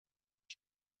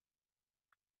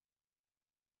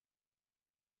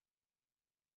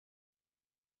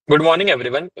Good morning,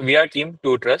 everyone. We are Team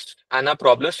 2 Trust, and our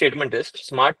problem statement is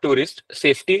Smart Tourist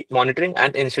Safety Monitoring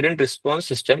and Incident Response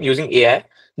System using AI,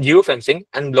 geofencing,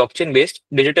 and blockchain based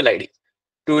digital ID.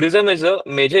 Tourism is a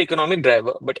major economic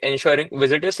driver, but ensuring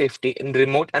visitor safety in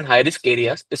remote and high risk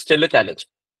areas is still a challenge.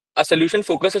 Our solution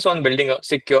focuses on building a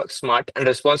secure, smart, and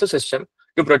responsive system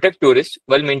to protect tourists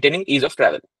while maintaining ease of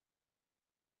travel.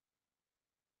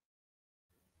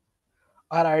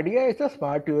 Our idea is a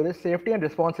smart tourist safety and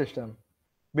response system.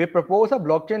 We propose a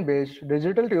blockchain based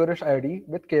digital tourist ID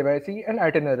with KYC and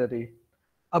itinerary.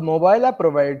 A mobile app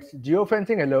provides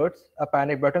geofencing alerts, a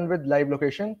panic button with live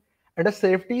location, and a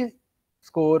safety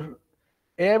score.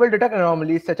 AI will detect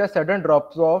anomalies such as sudden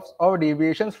drops offs or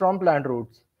deviations from planned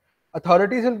routes.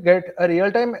 Authorities will get a real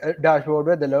time dashboard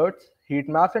with alerts, heat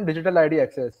maps, and digital ID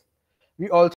access. We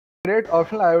also integrate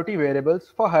optional IoT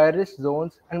variables for high risk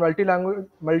zones and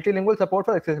multilingual support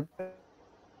for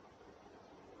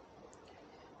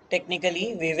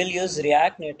Technically, we will use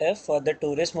React Native for the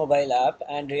tourist mobile app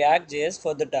and React.js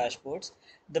for the dashboards.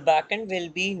 The backend will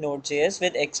be Node.js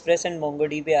with Express and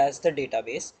MongoDB as the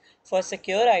database. For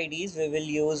secure IDs, we will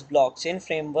use blockchain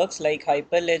frameworks like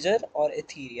Hyperledger or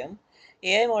Ethereum.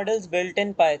 AI models built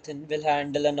in Python will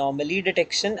handle anomaly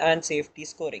detection and safety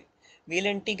scoring. We'll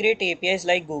integrate APIs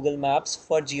like Google Maps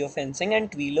for geofencing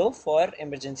and Twilo for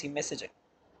emergency messaging.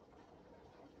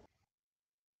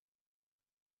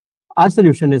 Our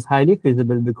solution is highly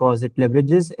feasible because it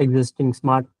leverages existing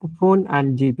smartphone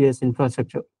and GPS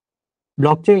infrastructure.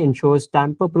 Blockchain ensures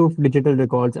tamper-proof digital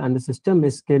records, and the system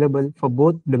is scalable for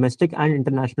both domestic and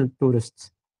international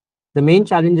tourists. The main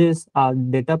challenges are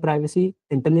data privacy,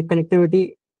 internet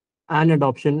connectivity, and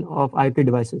adoption of IoT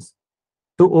devices.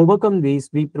 To overcome these,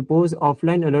 we propose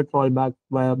offline alert fallback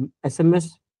via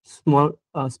SMS,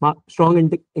 strong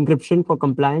encryption for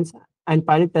compliance, and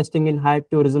pilot testing in high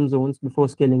tourism zones before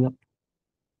scaling up.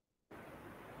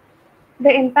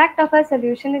 The impact of our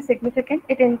solution is significant.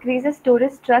 It increases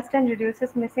tourist trust and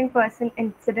reduces missing person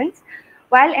incidents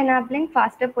while enabling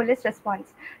faster police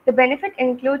response. The benefit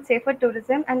includes safer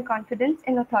tourism and confidence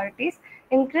in authorities,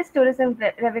 increased tourism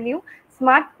revenue,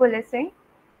 smart policing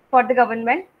for the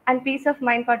government, and peace of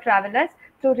mind for travelers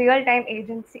through real-time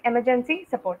agency emergency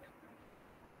support.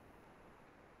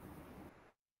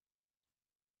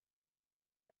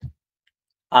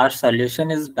 Our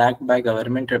solution is backed by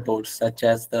government reports such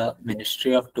as the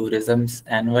Ministry of Tourism's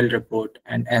annual report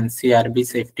and NCRB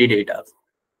safety data,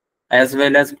 as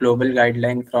well as global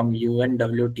guidelines from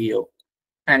UNWTO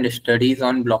and studies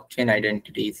on blockchain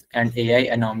identities and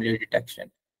AI anomaly detection.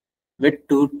 With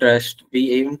True Trust,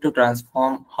 we aim to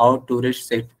transform how tourist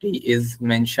safety is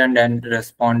mentioned and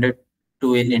responded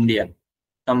to in India,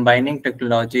 combining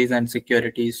technologies and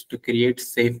securities to create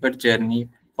safer journey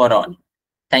for all.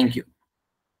 Thank you.